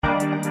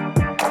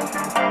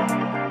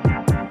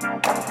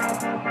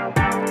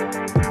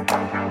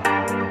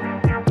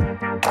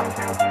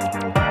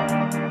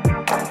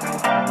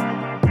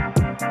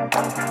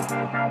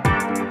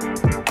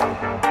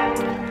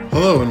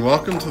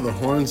Welcome to the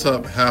Horns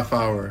Up Half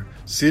Hour,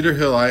 Cedar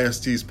Hill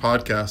ISD's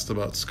podcast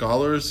about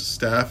scholars,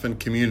 staff, and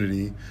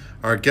community.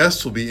 Our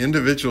guests will be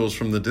individuals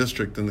from the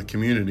district and the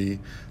community.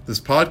 This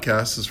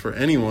podcast is for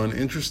anyone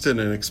interested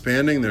in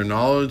expanding their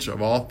knowledge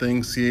of all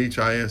things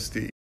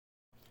CHISD.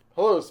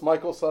 Hello, it's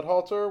Michael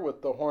Sudhalter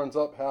with the Horns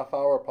Up Half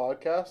Hour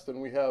podcast,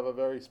 and we have a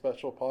very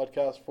special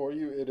podcast for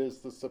you. It is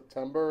the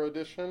September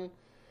edition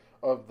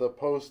of the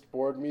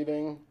post-board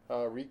meeting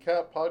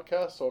recap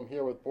podcast. So I'm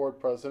here with Board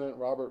President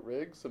Robert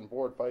Riggs and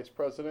Board Vice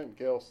President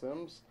Gail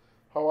Sims.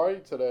 How are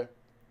you today?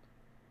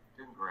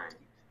 Doing great.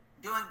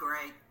 Doing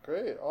great.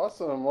 Great,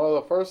 awesome. Well,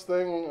 the first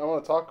thing I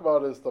want to talk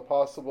about is the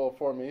possible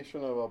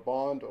formation of a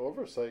bond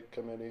oversight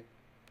committee.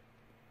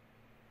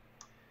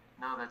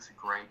 No, that's a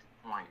great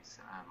point,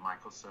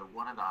 Michael. So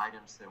one of the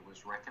items that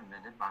was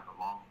recommended by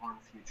the Longhorn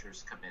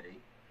Futures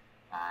Committee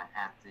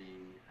at the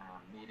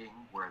meeting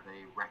where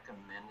they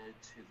recommended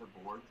to the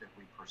board that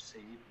we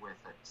proceed with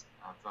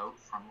a vote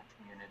from the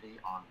community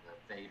on the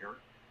VADER.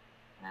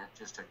 And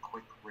just a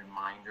quick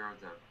reminder,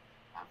 the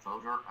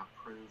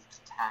voter-approved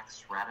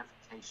tax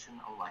ratification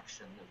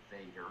election, the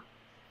VADER,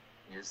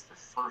 is the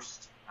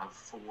first of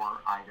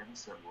four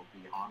items that will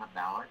be on a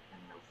ballot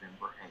in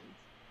November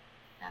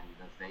 8th. And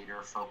the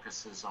VADER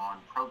focuses on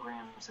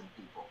programs and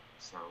people.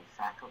 So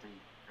faculty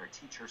or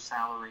teacher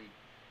salary,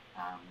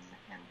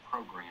 and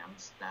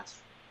programs, that's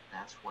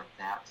what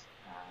that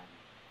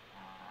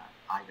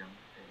item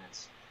in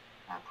its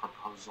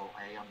proposal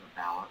A on the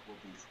ballot will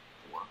be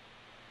for.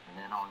 And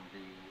then on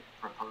the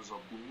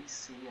proposal B,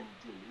 C, and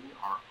D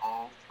are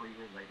all three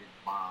related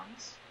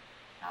bonds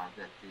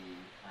that the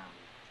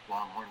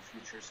Longhorn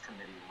Futures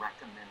Committee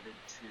recommended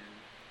to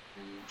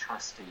the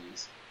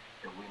trustees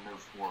that we move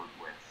forward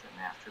with.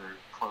 And after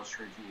close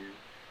review,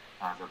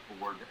 the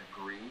board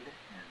agreed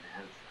and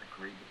have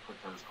agreed to put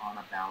those on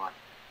a ballot,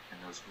 and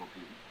those will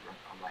be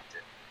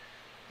elected.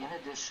 In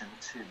addition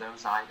to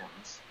those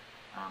items,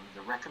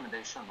 the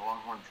recommendation of the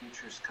Longhorn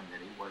Futures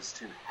Committee was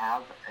to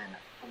have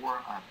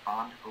a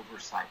bond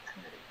oversight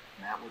committee,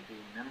 and that would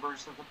be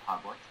members of the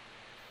public,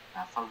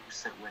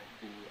 folks that would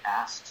be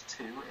asked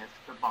to, if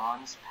the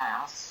bonds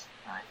pass,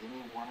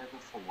 any one of the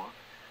four,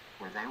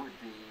 where they would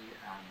be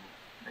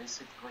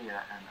basically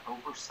an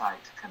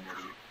oversight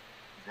committee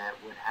that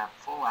would have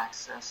full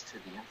access to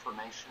the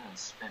information and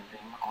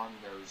spending on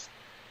those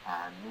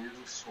new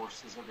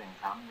sources of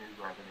income,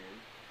 new revenue,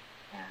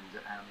 and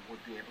would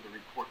be able to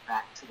report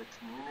back to the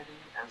community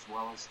as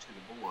well as to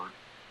the board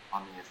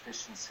on the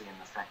efficiency and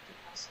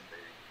effectiveness of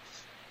their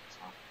use.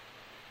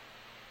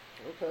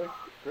 Okay,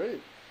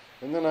 great.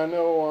 And then I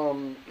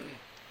know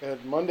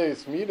at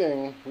Monday's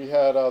meeting, we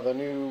had the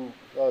new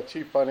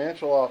Chief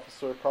Financial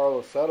Officer,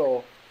 Carla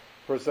Settle,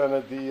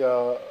 presented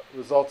the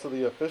results of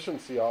the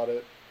efficiency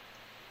audit.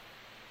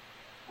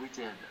 We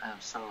did.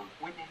 So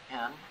Whitney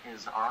Penn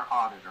is our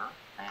auditor,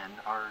 and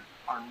our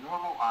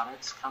normal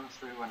audits come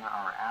through and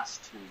are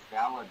asked to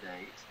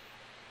validate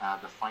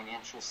the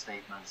financial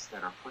statements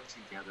that are put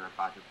together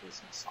by the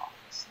business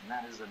office, and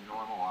that is a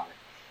normal audit.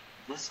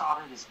 This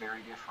audit is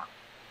very different.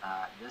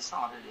 This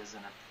audit is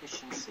an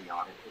efficiency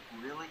audit. It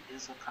really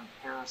is a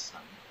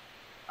comparison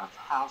of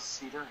how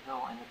Cedar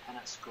Hill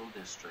Independent School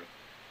District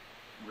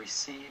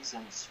receives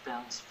and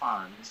spends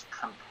funds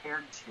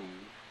compared to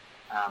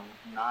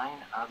 9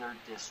 other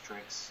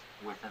districts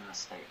within the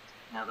state.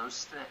 Now,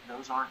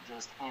 those aren't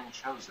just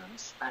hand-chosen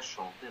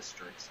special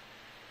districts.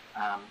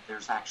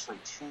 There's actually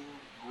 2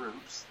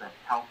 groups that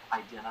help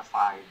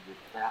identify the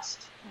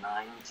best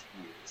 9 to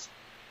use.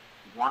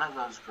 One of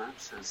those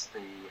groups is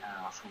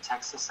from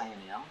Texas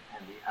A&M,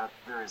 and the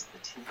other is the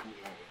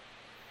TEA.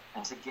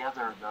 And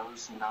together,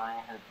 those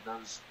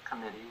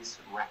committees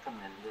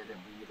recommended and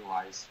we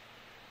utilized,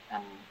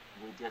 and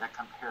we did a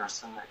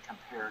comparison that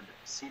compared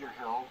Cedar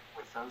Hill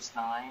with those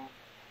 9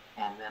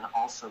 and then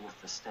also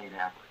with the state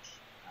average.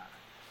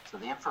 So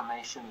the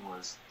information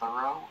was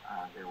thorough.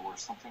 There were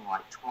something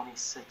like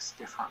 26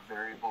 different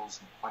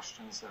variables and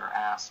questions that are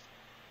asked.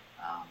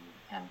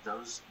 And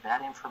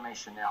that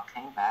information now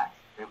came back.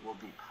 It will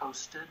be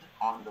posted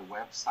on the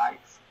website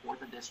for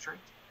the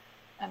district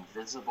and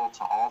visible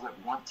to all that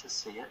want to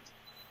see it.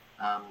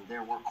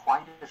 There were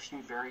quite a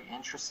few very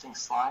interesting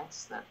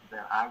slides that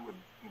I would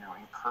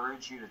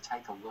encourage you to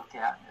take a look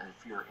at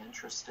if you're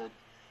interested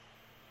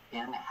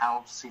in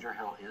how Cedar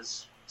Hill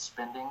is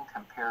spending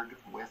compared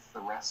with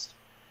the rest.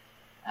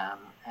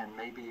 And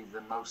maybe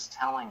the most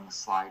telling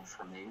slide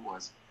for me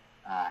was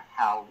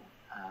how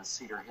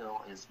Cedar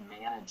Hill is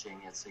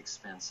managing its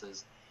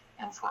expenses,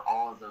 and for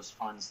all of those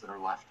funds that are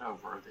left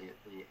over,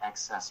 the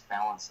excess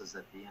balances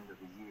at the end of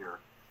the year.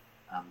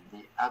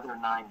 The other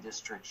 9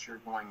 districts you're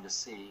going to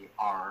see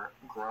are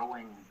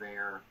growing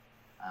their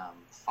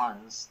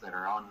funds that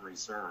are on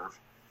reserve,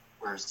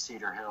 whereas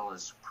Cedar Hill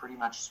is pretty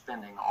much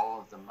spending all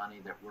of the money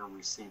that we're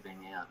receiving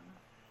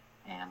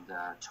in and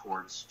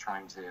towards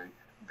trying to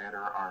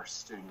better our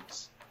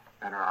students,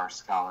 better our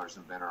scholars,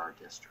 and better our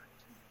district.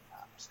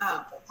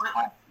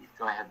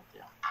 Go ahead.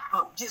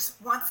 Yeah.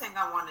 Just one thing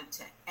I wanted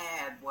to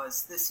add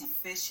was this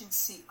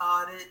efficiency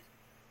audit.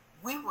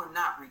 We were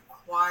not required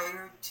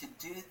required to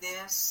do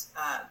this.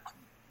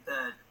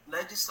 The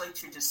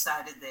legislature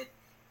decided that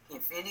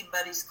if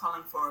anybody's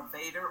calling for a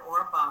VADR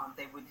or a bond,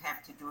 they would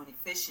have to do an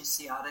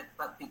efficiency audit.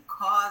 But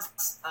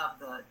because of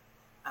the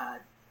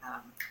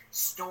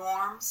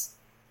storms,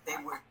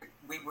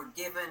 we were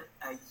given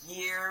a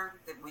year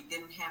that we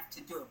didn't have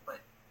to do it. But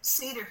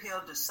Cedar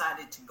Hill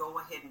decided to go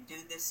ahead and do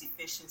this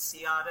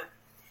efficiency audit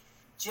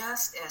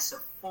just as a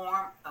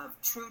form of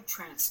true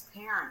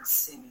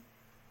transparency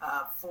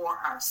for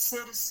our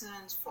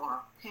citizens, for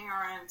our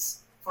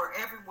parents, for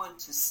everyone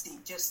to see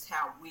just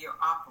how we are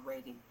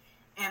operating.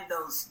 And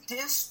those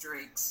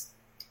districts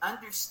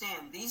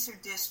understand these are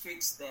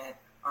districts that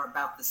are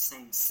about the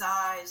same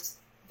size.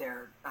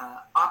 Their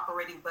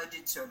operating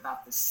budgets are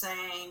about the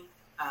same.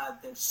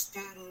 Their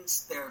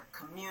students, their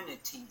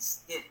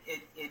communities. It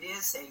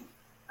is a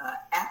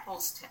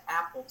apples to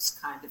apples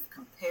kind of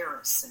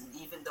comparison,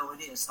 even though it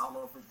is all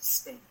over the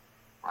state.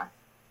 Right.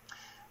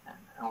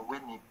 And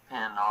Whitney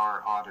Penn,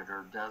 our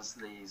auditor, does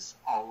these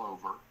all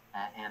over,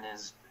 and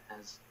as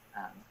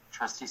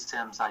Trustee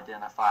Sims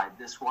identified,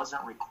 this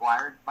wasn't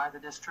required by the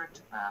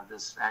district.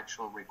 This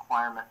actual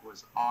requirement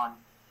was on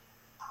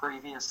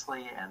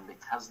previously, and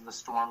because of the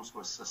storms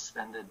was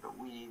suspended, but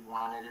we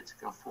wanted it to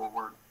go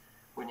forward.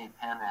 Whitney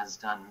Penn has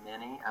done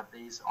many of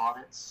these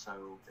audits,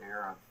 so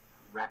they're a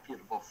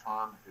reputable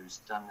firm who's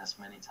done this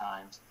many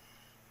times.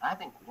 And I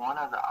think one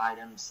of the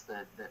items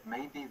that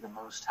may be the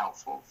most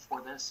helpful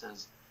for this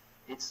is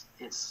it's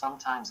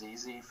sometimes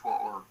easy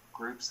for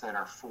groups that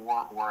are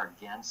for or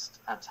against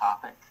a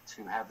topic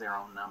to have their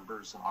own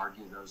numbers and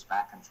argue those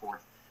back and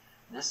forth.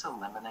 This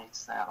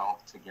eliminates that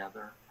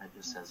altogether. It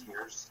just says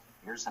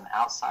here's an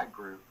outside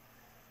group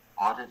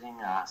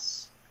auditing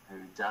us who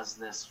does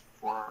this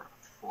for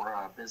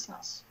a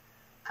business,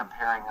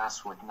 comparing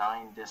us with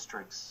 9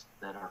 districts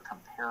that are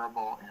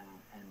comparable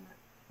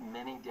in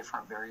many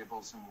different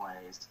variables and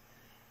ways,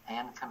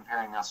 and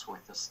comparing us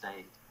with the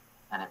state.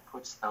 And it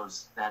puts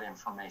that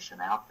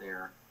information out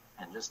there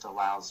and just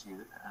allows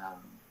you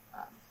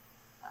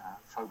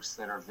folks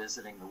that are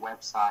visiting the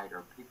website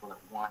or people that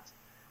want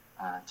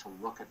to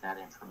look at that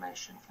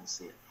information can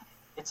see it.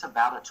 It's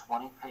about a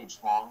 20-page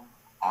long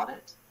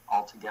audit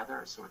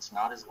altogether, so it's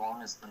not as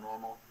long as the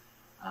normal,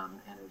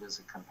 and it is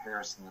a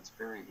comparison that's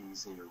very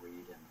easy to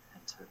read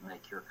and to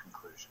make your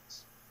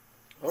conclusions.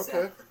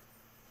 Okay.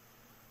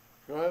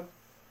 Go ahead.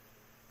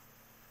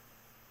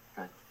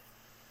 Good.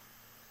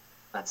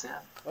 That's it.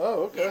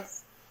 Oh, okay.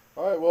 Yes.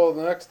 All right, well,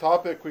 the next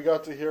topic we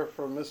got to hear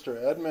from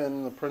Mr.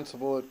 Edmond, the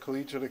principal at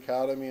Collegiate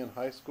Academy and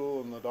High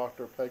School, and the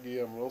Dr. Peggy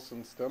M.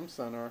 Wilson STEM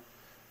Center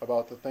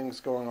about the things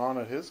going on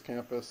at his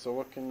campus. So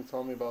what can you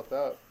tell me about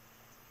that?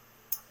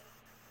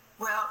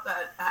 Well,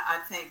 I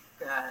think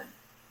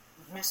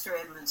Mr.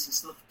 Edmonds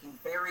is looking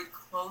very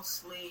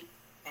closely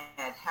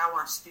at how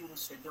our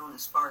students are doing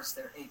as far as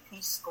their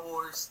AP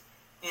scores.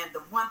 And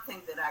the one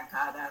thing that I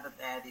got out of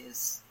that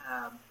is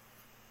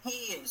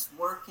he is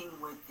working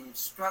with the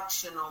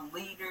instructional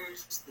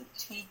leaders, the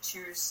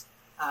teachers,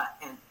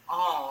 and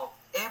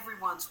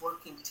everyone's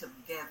working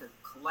together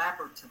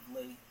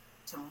collaboratively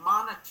to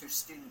monitor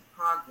student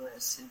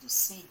progress and to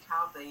see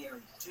how they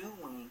are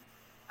doing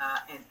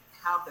and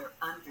how they're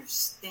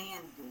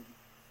understanding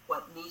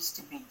what needs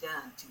to be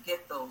done to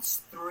get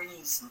those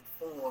 3s and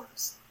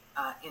 4s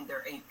in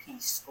their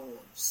AP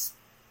scores.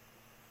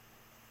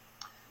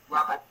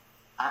 Robert?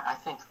 I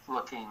think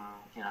looking,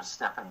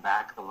 stepping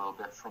back a little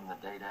bit from the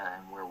data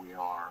and where we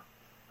are,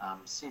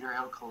 Cedar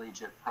Hill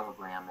Collegiate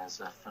program is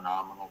a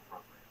phenomenal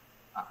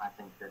program. I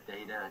think the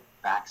data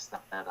backs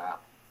that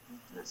up.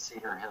 The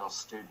Cedar Hill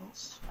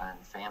students and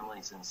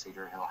families in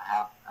Cedar Hill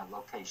have a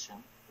location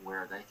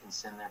where they can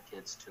send their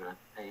kids to an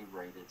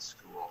A-rated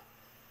school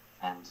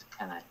and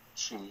can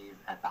achieve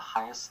at the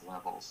highest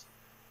levels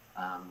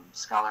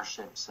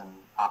scholarships and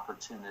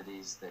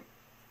opportunities that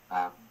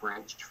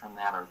bridged from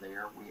that are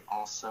there. We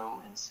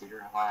also in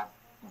Cedar Hill have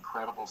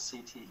incredible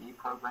CTE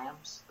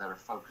programs that are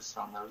focused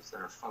on those that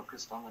are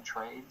focused on the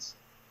trades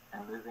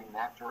and moving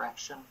that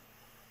direction.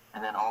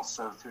 And then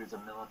also through the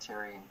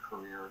military and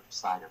career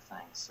side of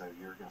things. So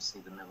you're going to see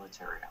the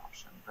military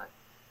option. But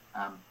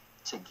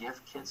to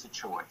give kids a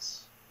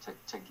choice,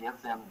 to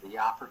give them the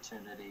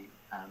opportunity,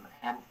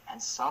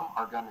 and some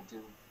are going to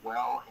do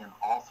well in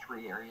all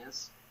 3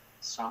 areas,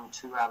 some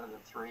 2 out of the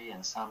 3,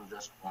 and some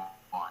just 1.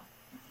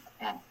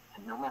 And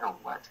no matter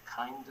what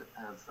kind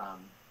of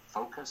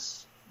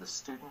focus the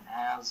student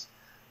has,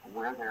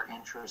 where their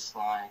interests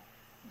lie,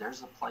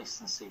 there's a place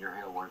in Cedar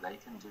Hill where they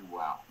can do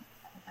well.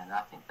 And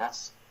I think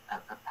that's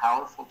a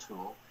powerful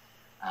tool.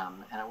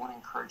 And I want to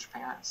encourage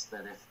parents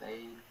that if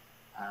they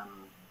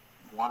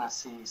want to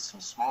see some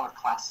smaller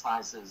class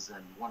sizes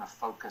and want to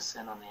focus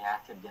in on the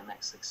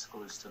academics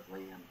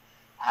exclusively and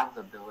have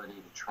the ability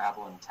to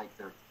travel and take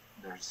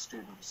their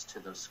students to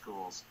those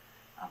schools,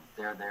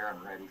 they're there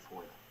and ready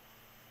for them.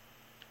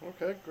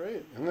 Okay,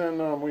 great. And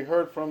then we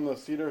heard from the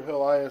Cedar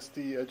Hill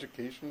ISD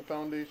Education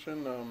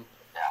Foundation.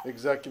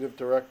 Executive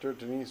Director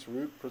Denise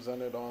Root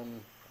presented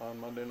on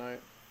Monday night.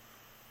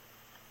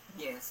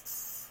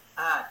 Yes.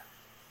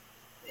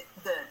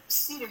 The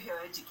Cedar Hill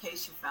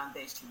Education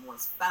Foundation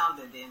was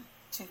founded in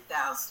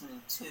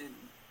 2002,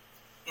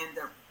 and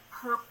their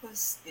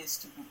purpose is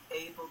to be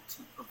able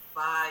to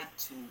provide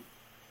to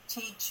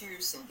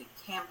teachers and to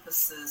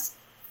campuses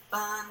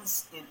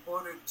funds in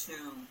order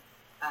to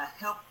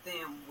help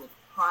them with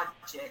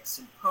projects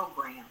and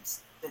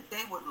programs that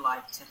they would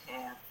like to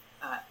have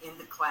in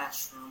the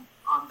classroom,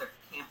 on their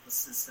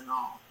campuses and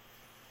all.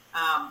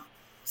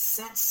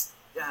 Since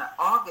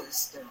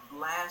August of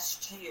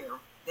last year,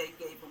 they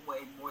gave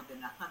away more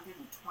than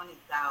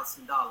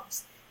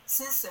 $120,000.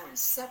 Since their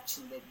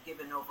inception, they've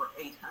given over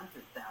 $800,000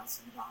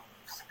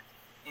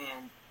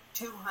 and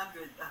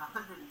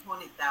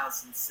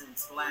 $120,000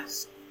 since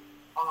last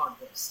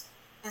August.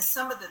 And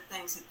some of the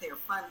things that they're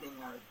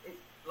funding are,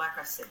 like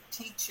I said,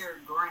 teacher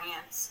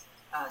grants,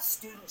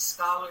 student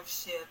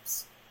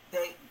scholarships.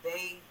 They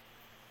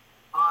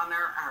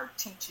honor our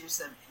Teachers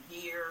of the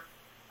Year,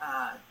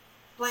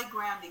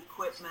 playground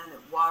equipment at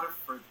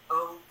Waterford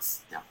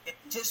Oaks. Yeah. And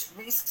just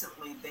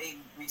recently, they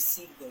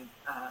received the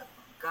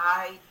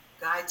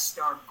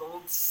GuideStar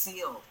Gold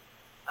Seal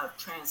of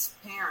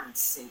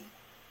Transparency,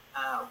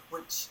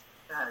 which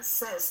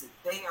says that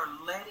they are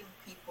letting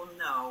people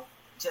know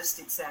just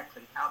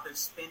exactly how they're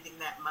spending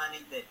that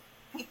money that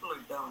people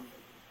are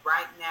donating.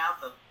 Right now,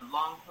 the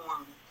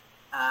Longhorn,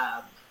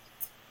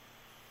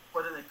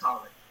 what do they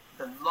call it?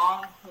 The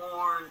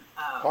Longhorn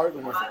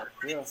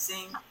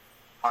fundraising.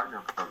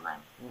 Partner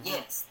program. Mm-hmm.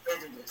 Yes,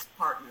 that it is.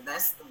 Partner.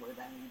 That's the word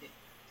I needed.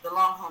 The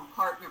Longhorn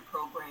Partner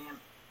Program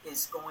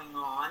is going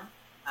on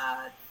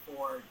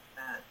for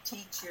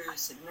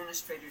teachers,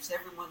 administrators,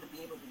 everyone to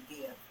be able to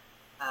give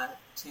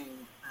to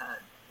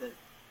the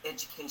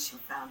Education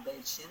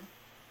Foundation.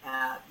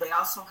 They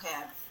also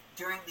have,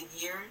 during the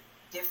year,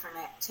 different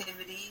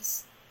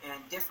activities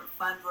and different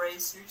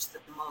fundraisers. The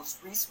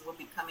most recent will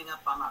be coming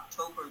up on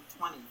October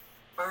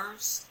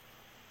 21st.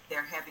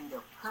 They're having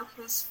their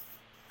Purses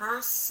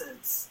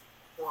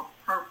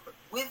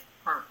with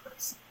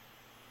Purpose.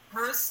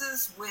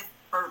 Purses with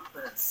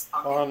Purpose.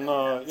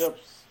 Yep,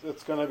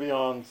 it's going to be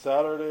on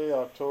Saturday,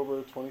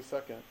 October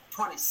 22nd.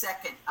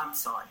 22nd, I'm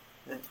sorry,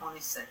 the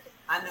 22nd.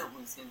 I know it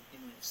was in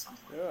there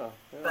somewhere.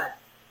 Yeah. But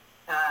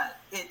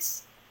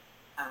it's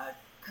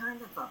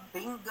kind of a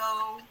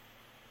bingo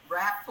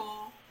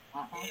raffle,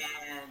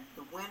 and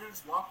the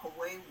winners walk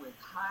away with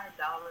high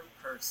dollar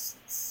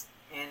purses,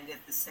 and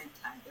at the same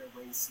time they're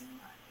raising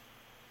money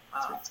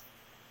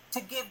to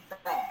give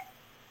back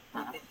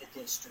within the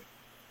district.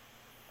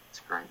 It's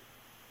great.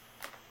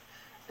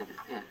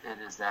 It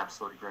is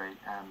absolutely great.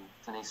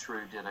 Denise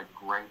Rue did a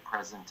great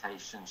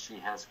presentation. She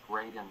has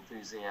great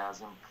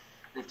enthusiasm.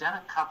 They've done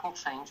a couple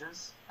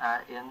changes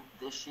in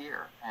this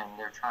year, and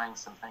they're trying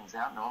some things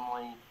out.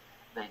 Normally,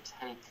 they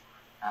take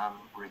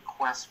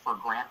requests for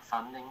grant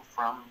funding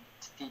from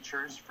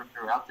teachers from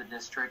throughout the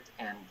district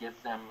and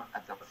give them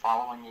the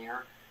following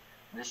year.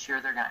 This year,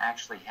 they're going to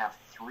actually have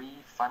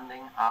 3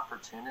 funding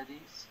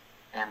opportunities,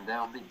 and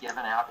they'll be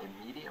given out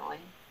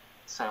immediately.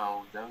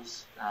 So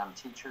those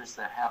teachers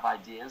that have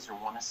ideas or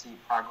want to see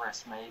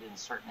progress made in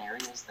certain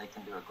areas, they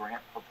can do a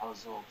grant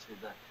proposal to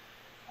the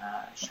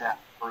SHAP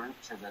group,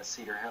 to the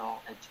Cedar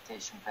Hill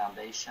Education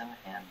Foundation,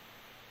 and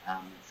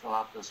fill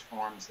out those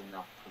forms, and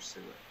they'll pursue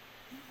it.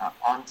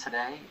 On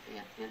today,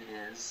 it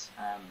is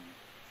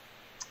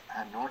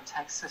North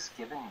Texas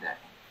Giving Day.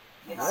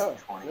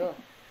 Yes. Yeah.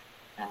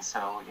 And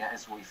so,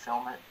 as we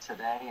film it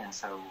today, and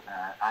so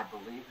I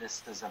believe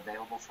this is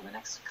available for the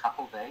next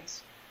couple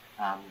days,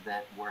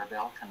 where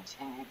they'll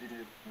continue to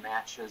do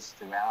matches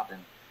throughout,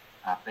 and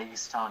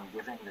based on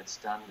giving that's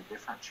done to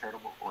different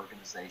charitable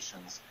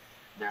organizations,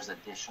 there's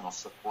additional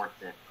support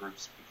that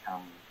groups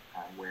become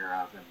aware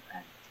of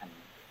and can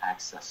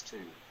access to.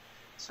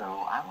 So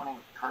I want to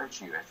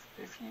encourage you,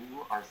 if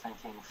you are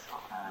thinking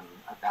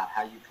about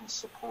how you can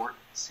support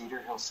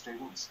Cedar Hill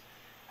students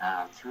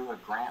through a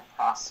grant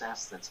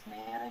process that's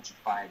managed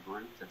by a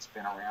group that's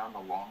been around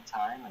a long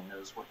time and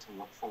knows what to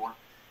look for,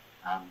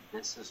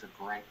 this is a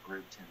great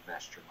group to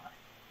invest your money.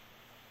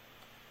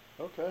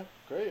 Okay,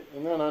 great.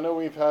 And then I know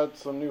we've had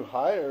some new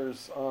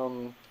hires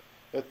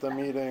at the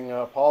meeting.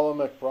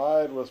 Paula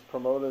McBride was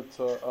promoted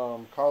to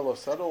Carla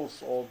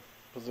Settle's old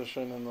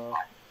position in the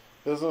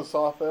business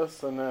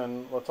office, and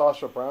then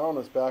Latasha Brown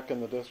is back in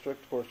the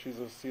district. Of course, she's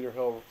a Cedar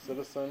Hill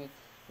citizen,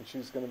 and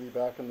she's going to be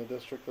back in the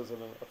district as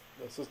an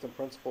assistant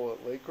principal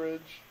at Lake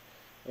Ridge.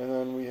 And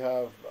then we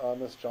have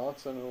Miss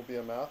Johnson, who will be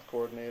a math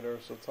coordinator.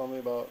 So tell me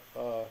about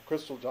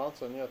Crystal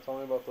Johnson. Yeah, tell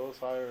me about those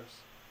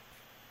hires.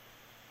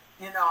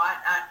 You know,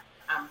 I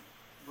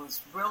was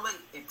really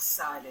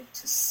excited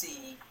to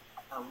see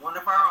one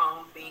of our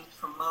own being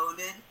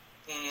promoted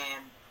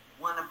and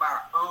one of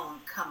our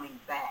own coming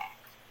back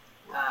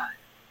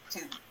to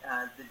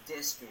the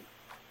district.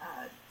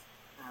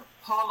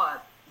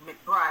 Paula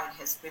McBride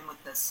has been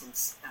with us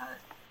since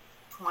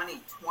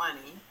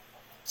 2020.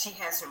 She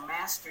has her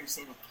master's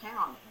in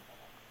accounting,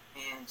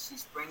 and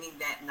she's bringing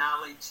that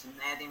knowledge and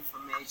that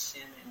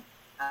information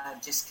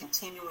and just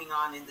continuing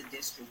on in the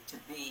district to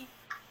be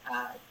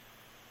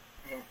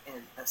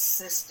an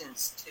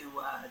assistance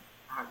to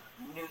our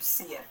new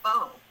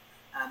CFO,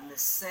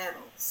 Miss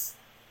Settles,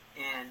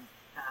 and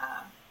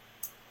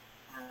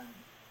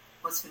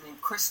what's her name?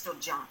 Crystal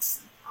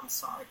Johnson. I'm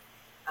sorry.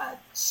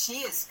 She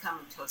is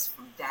coming to us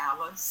from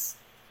Dallas.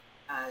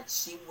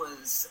 She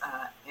was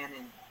an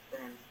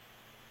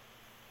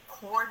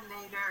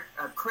coordinator,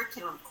 a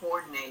curriculum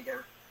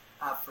coordinator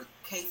for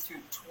K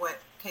through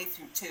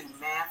 2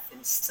 math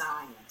and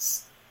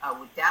science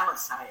with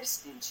Dallas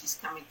ISD. And she's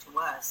coming to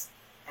us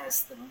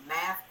as the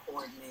math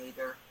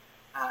coordinator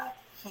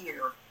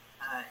here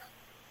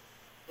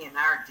in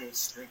our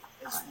district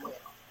as well.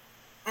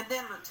 And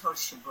then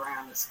Latosha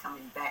Brown is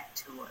coming back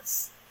to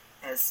us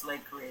as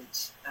Lake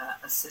Ridge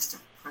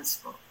assistant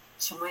principal.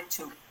 She went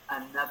to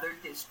another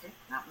district,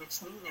 not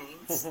mentioning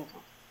names,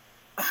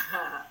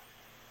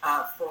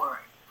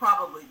 for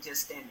probably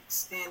just an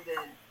extended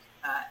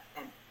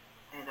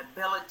an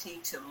ability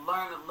to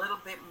learn a little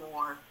bit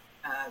more,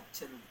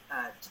 to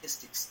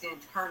just extend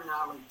her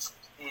knowledge.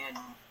 And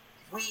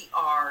we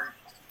are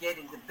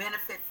getting the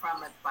benefit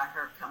from it by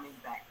her coming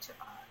back to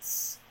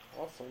us.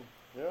 Awesome.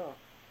 Yeah.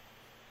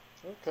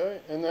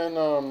 Okay. And then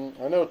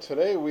I know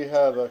today we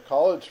had a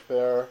college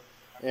fair,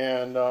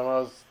 and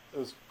it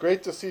was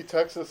great to see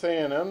Texas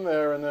A&M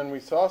there, and then we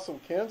saw some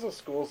Kansas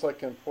schools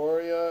like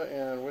Emporia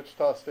and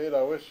Wichita State.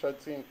 I wish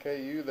I'd seen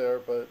KU there,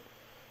 but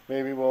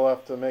maybe we'll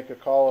have to make a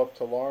call up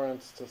to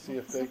Lawrence to see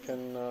if they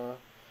can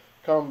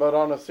come. But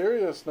on a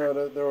serious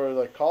note, there were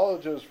like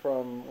colleges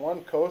from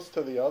one coast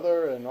to the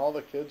other, and all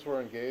the kids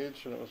were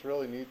engaged, and it was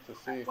really neat to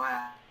see.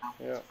 Wow.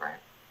 Yeah. Right.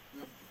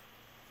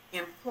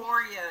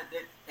 Emporia,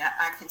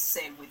 I can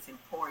say with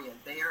Emporia,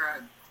 they are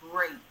a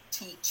great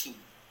teaching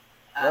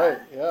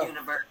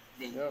university.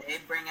 Yep. They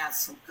bring out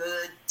some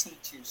good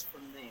teachers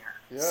from there.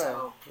 Yeah,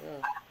 so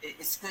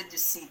it's good to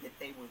see that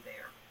they were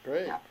there.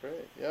 Great.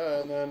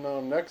 Yeah, and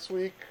then next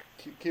week,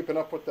 keeping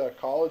up with that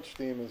college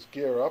theme, is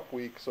Gear Up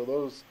Week. So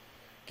those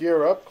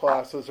Gear Up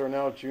classes are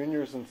now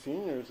juniors and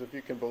seniors, if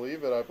you can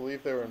believe it. I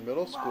believe they were in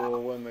middle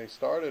school when they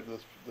started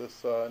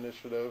this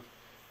initiative,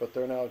 but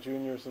they're now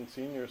juniors and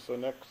seniors. So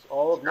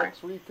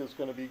next week is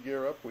going to be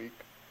Gear Up Week.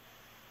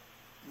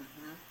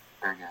 Mm-hmm.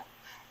 Very good.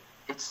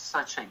 It's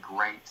such a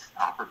great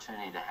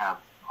opportunity to have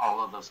all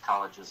of those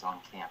colleges on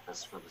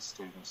campus for the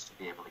students to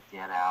be able to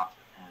get out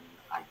and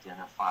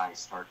identify,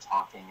 start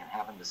talking and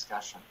having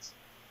discussions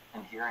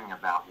and hearing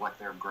about what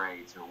their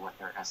grades or what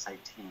their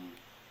SAT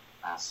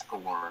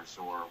scores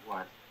or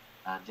what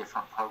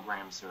different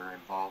programs or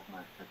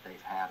involvement that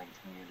they've had in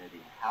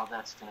community, how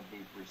that's going to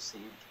be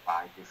received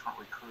by different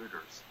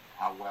recruiters,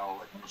 how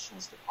well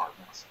admissions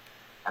departments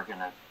are going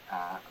to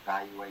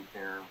evaluate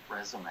their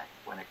resume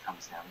when it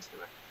comes down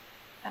to it.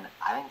 And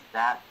I think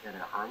that at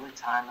an early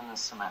time in the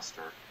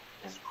semester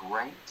is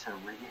great to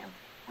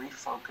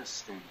refocus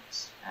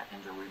students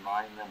and to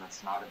remind them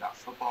it's not about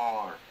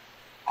football or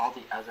all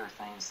the other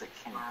things that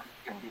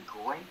can be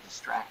great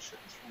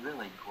distractions,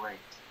 really great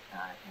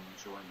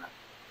enjoyment.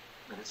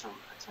 But it's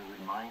a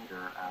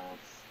reminder of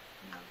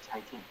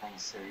taking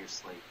things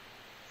seriously,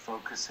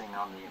 focusing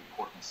on the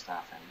important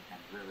stuff,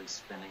 and really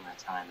spending the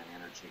time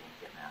and energy and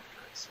getting after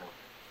it. So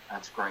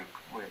that's great.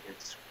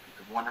 It's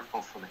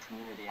wonderful for the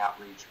community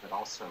outreach, but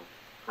also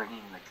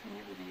bringing the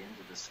community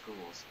into the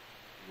schools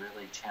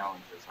really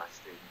challenges our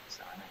students.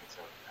 And I think it's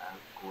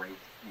a great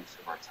use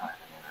of our time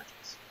and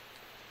energies.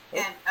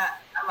 And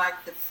I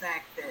like the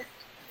fact that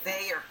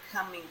they are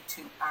coming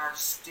to our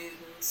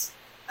students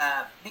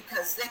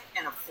because they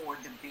can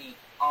afford to be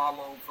all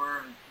over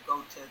and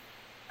go to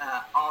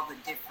all the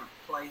different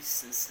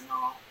places and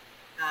all.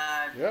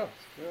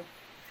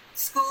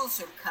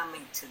 Schools are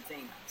coming to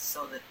them,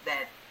 so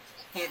that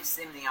gives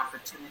them the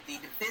opportunity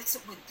to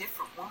visit with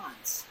different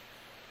ones.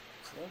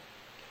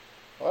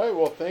 Yeah. All right,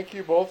 well, thank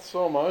you both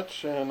so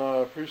much, and I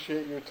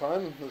appreciate your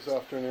time this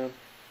afternoon.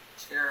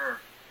 Sure.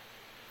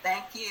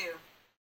 Thank you.